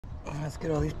Let's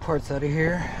get all these parts out of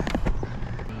here.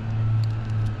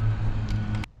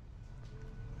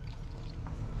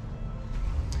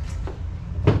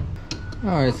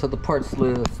 Alright, so the parts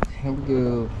list. Here we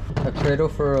go. A cradle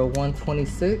for a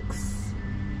 126.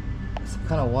 Some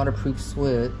kind of waterproof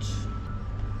switch.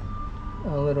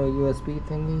 A little USB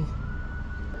thingy.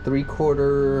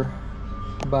 3/4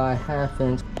 by 1/2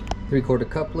 inch 3/4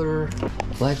 coupler.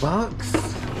 Black box.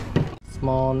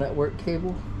 Small network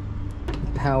cable.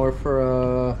 Power for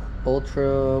a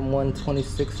Ultra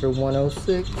 126 or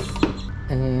 106.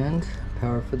 And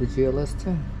power for the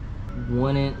GLS-10.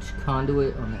 1-inch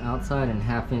conduit on the outside and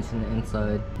 1/2 inch on the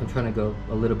inside. I'm trying to go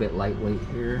a little bit lightweight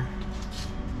here.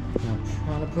 I'm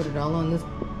trying to put it all on this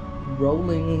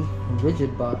rolling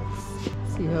rigid box.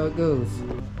 See how it goes.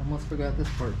 Almost forgot this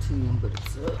part too, but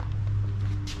it's a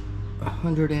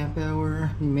 100 amp hour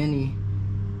mini.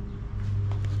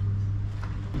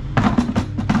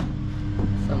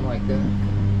 Something like that.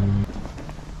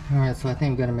 Alright, so I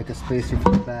think I'm gonna make a spacer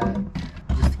for the back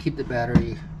just to keep the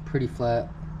battery pretty flat.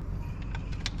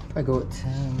 If I go at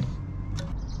 10.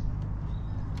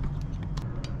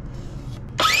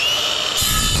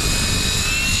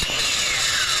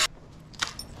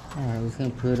 Alright, I was gonna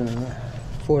put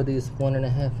 4 of these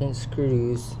 1.5 inch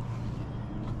screws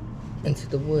into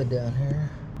the wood down here.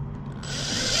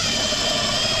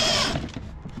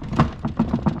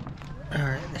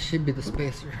 Alright, that should be the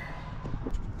spacer.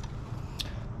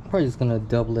 I'm probably just gonna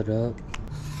double it up.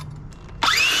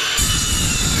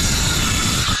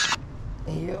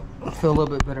 Yep, I feel a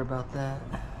little bit better about that.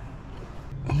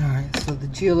 Alright, so the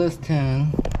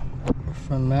GLS-10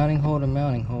 from mounting hole to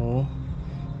mounting hole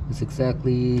is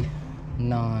exactly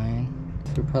 9.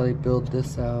 So we'll probably build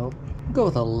this out. We'll go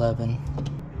with 11.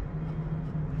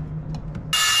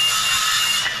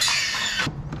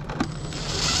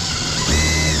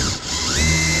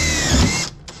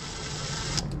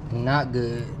 Not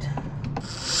good.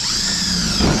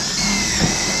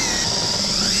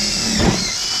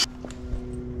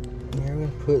 Here we're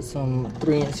gonna put some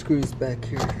 3-inch screws back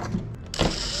here.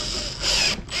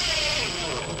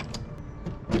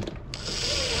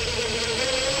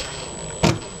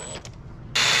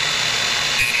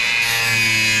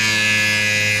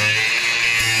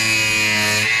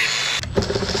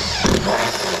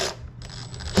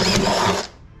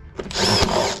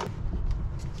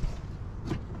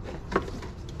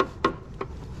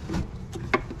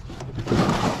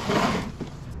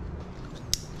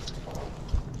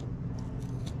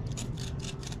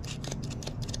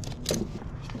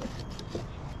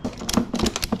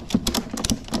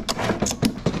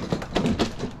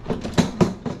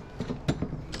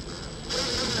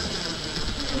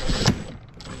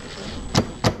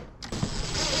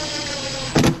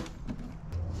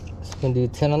 Gonna do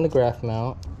 10 on the graph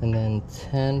mount and then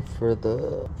 10 for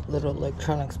the little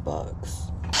electronics box.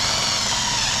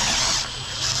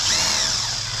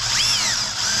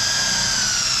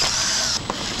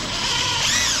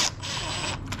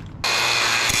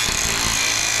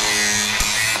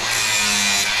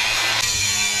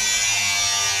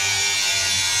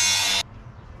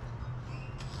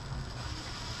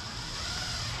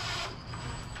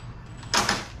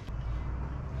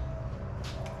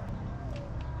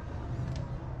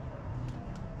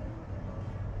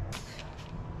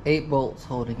 Eight bolts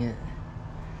holding it.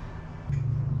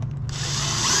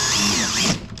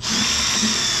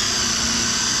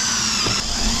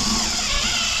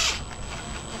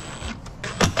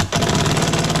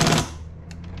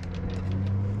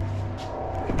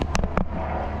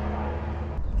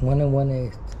 One and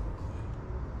 1/8.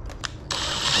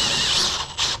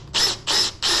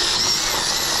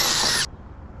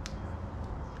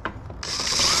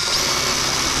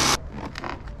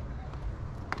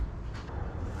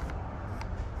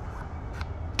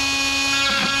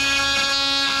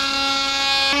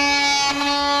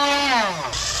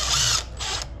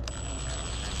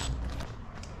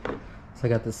 So I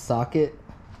got this socket,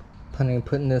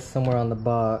 putting this somewhere on the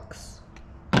box.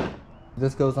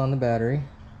 This goes on the battery.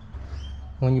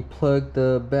 When you plug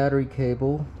the battery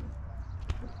cable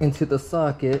into the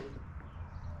socket,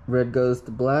 red goes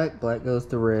to black, black goes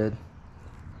to red.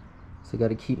 So you got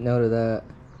to keep note of that.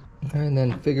 And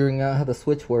then figuring out how the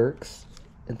switch works.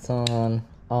 It's on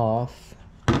off.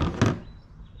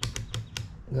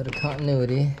 Go to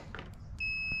continuity.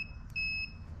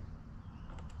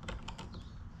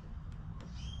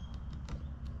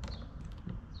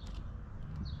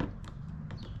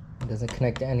 Doesn't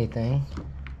connect to anything.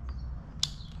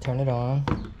 Turn it on.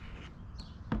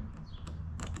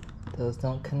 Those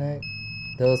don't connect.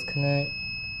 Those connect.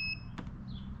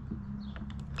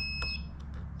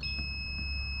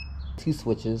 two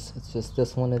switches. It's just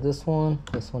this one and this one,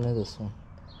 this one and this one.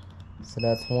 So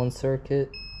that's one circuit,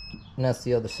 and that's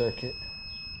the other circuit.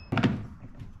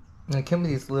 And it came with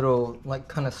these little, like,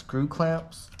 kind of screw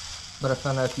clamps, but I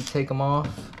found out if you take them off,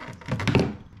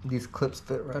 these clips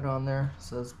fit right on there.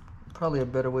 So it's probably a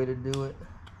better way to do it,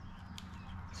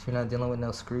 so you're not dealing with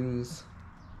no screws.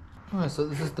 Alright, so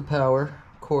this is the power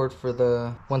cord for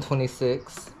the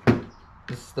 126.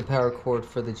 This is the power cord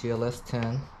for the GLS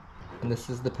 10. And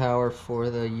this is the power for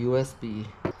the USB.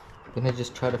 I'm gonna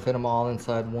just try to fit them all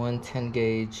inside one 10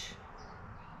 gauge.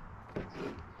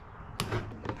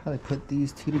 Probably put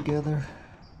these two together.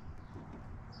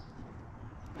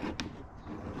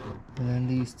 And then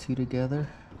these two together.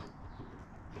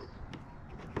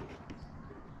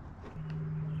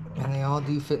 And they all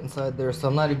do fit inside there, so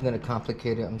I'm not even gonna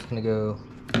complicate it. I'm just gonna go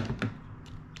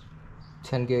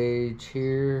 10 gauge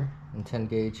here and 10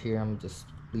 gauge here. I'm gonna just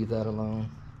leave that alone.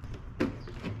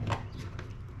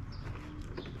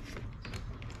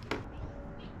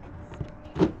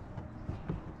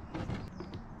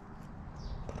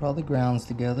 Put all the grounds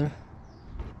together.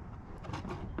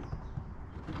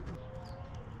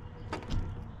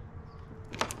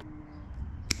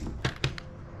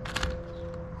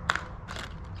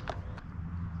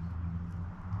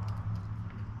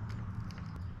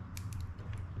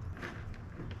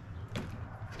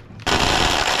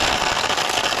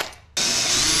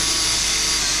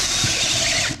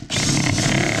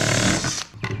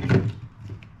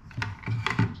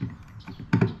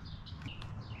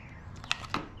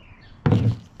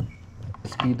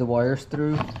 Feed the wires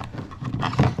through.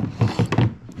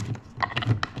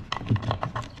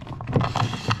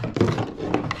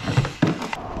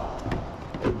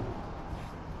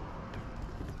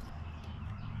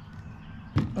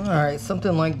 Alright,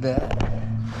 something like that.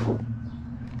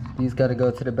 These got to go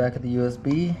to the back of the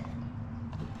USB.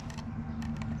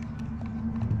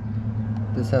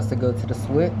 This has to go to the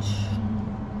switch.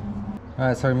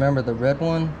 Alright, so remember the red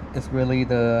one is really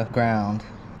the ground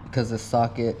because the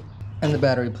socket and the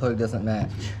battery plug doesn't match.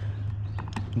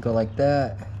 You go like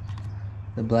that,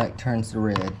 the black turns to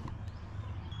red.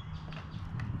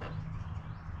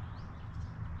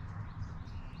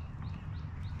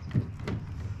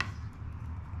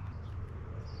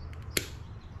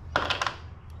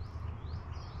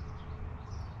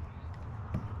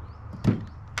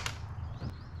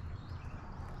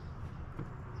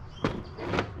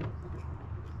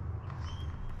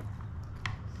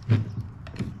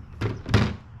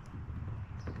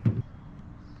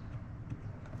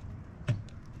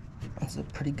 That's a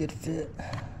pretty good fit.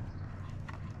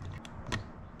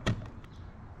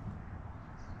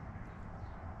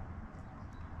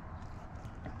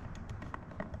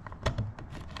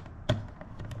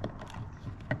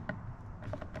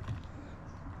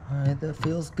 Alright, that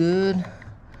feels good.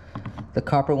 The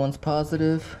copper one's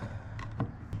positive.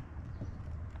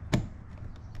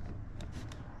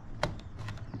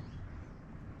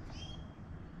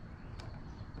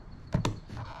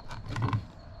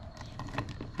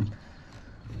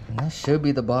 And that should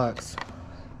be the box.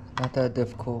 Not that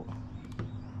difficult.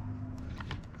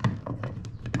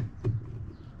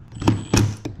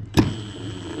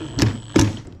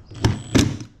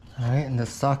 Alright, and the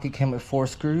socket came with 4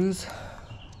 screws.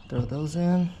 Throw those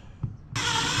in.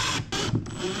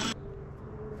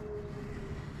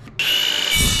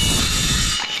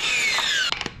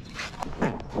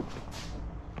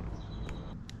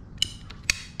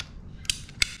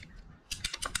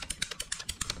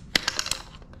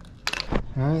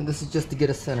 Alright, this is just to get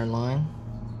a center line.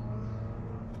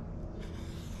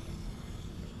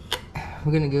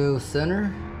 We're gonna go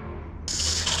center.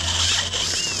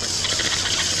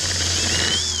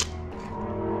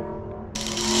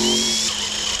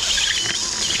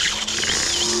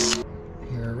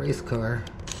 Here, a race car.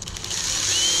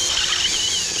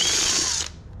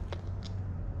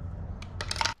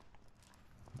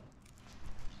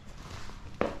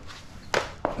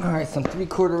 Alright, some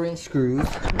 3/4 inch screws,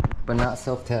 but not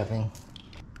self-tapping.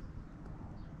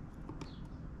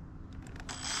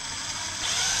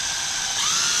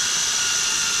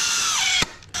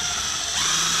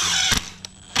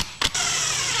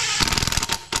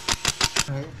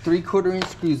 Alright, 3/4 inch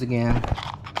screws again.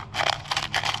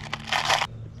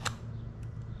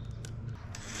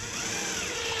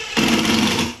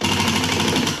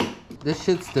 This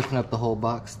should stiffen up the whole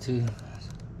box too.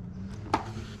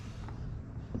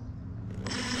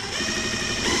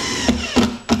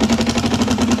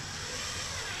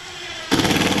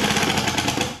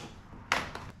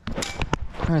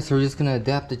 Alright, so we're just gonna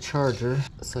adapt the charger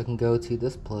so I can go to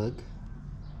this plug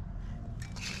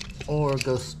or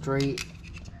go straight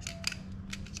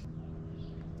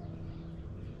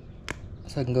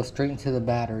so I can go straight into the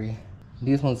battery.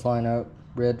 These ones line up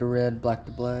red to red, black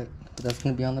to black, but that's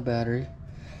going to be on the battery.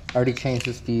 I already changed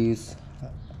this fuse.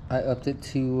 I upped it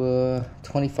to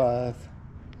 25.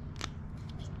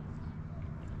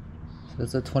 So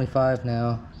it's a 25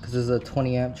 now because this is a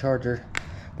 20 amp charger.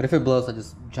 But if it blows, I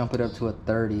just jump it up to a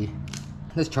 30.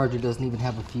 This charger doesn't even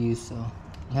have a fuse, so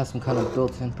it has some kind of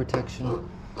built-in protection.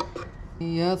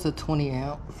 Yeah, it's a 20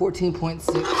 amp,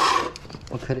 14.6.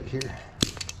 We'll cut it here.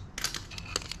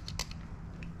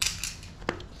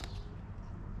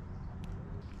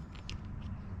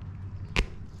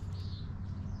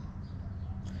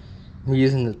 I'm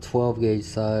using the 12 gauge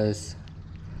size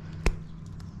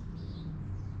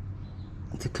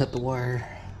to cut the wire.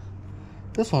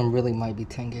 This one really might be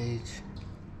 10 gauge.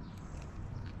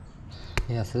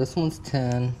 Yeah, so this one's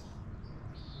 10.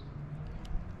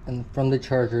 And from the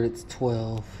charger it's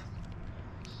 12.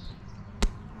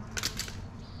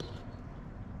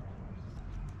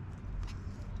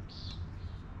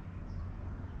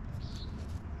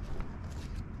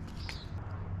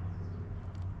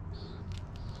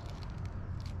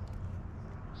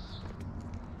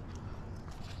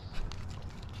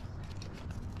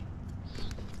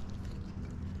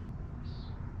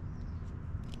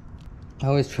 I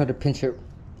always try to pinch it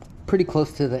pretty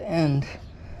close to the end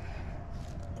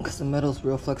because the metal's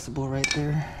real flexible right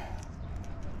there.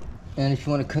 And if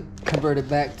you want to convert it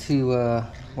back to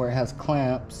where it has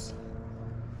clamps,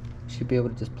 you should be able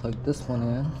to just plug this one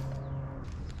in.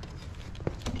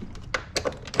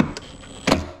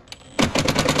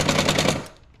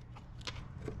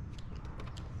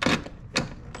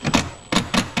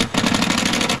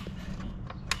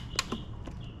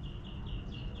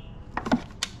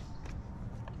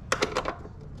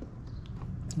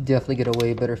 Definitely get a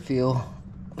way better feel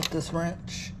with this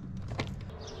wrench.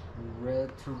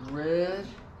 Red to red,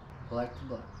 black to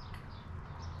black.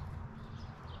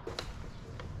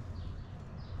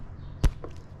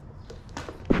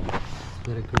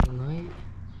 Got a green light.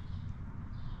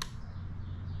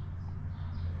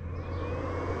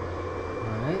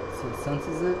 Alright, so it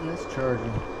senses it and it's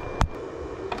charging.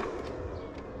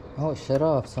 Oh, it shut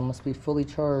off, so it must be fully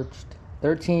charged.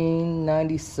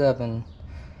 1397.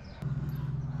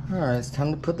 Alright, it's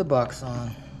time to put the box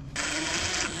on.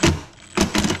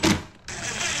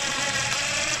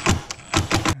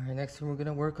 Alright, next thing we're going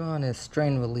to work on is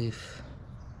strain relief.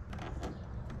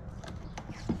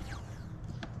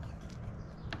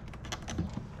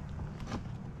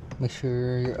 Make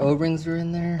sure your O-rings are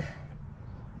in there.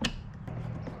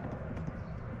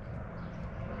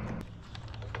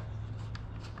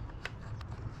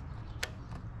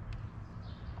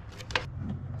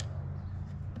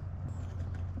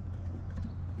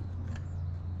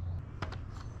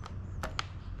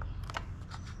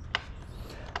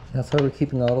 That's why we're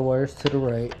keeping all the wires to the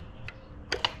right.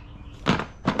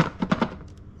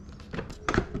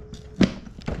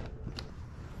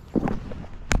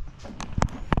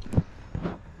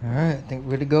 Alright, I think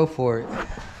we're good to go for it.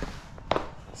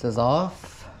 It says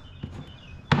off.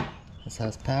 This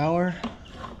has power.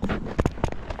 It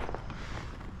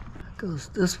goes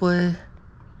this way.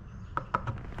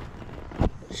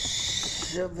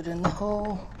 Shove it in the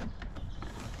hole.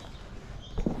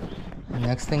 The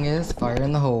next thing is fire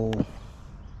in the hole.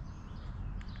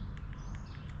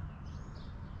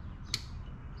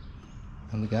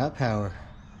 And we got power.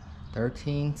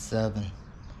 13.7.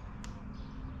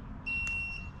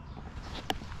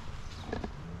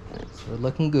 So we're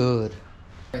looking good.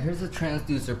 Right, here's the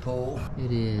transducer pole.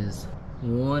 It is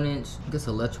 1 inch, I guess,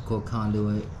 electrical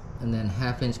conduit, and then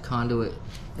 1/2 inch conduit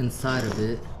inside of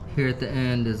it. Here at the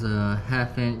end is a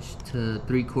 1/2 inch to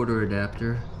 3/4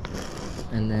 adapter,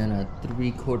 and then a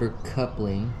 3/4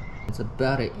 coupling. It's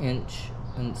about 1 inch,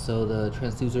 and so the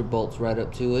transducer bolts right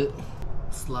up to it.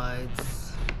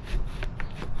 Slides.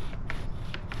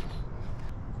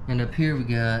 And up here we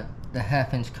got the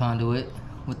 1/2 inch conduit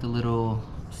with the little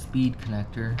speed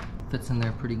connector. Fits in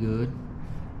there pretty good.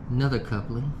 Another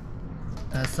coupling.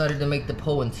 I decided to make the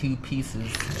pole in 2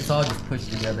 pieces. It's all just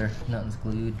pushed together, nothing's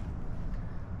glued.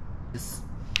 Just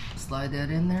slide that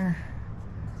in there.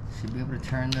 Should be able to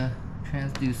turn the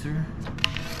transducer.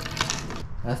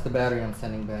 That's the battery I'm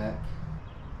sending back.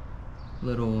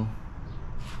 Little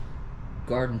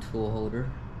garden tool holder.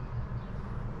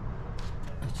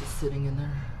 It's just sitting in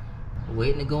there,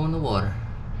 waiting to go in the water.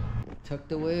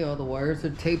 Tucked away, all the wires are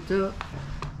taped up.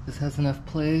 This has enough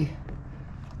play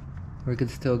where it could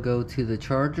still go to the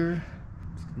charger.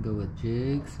 Just gonna go with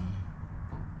jigs,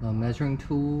 and a measuring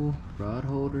tool, rod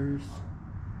holders.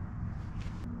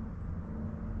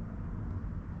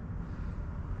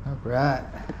 All right.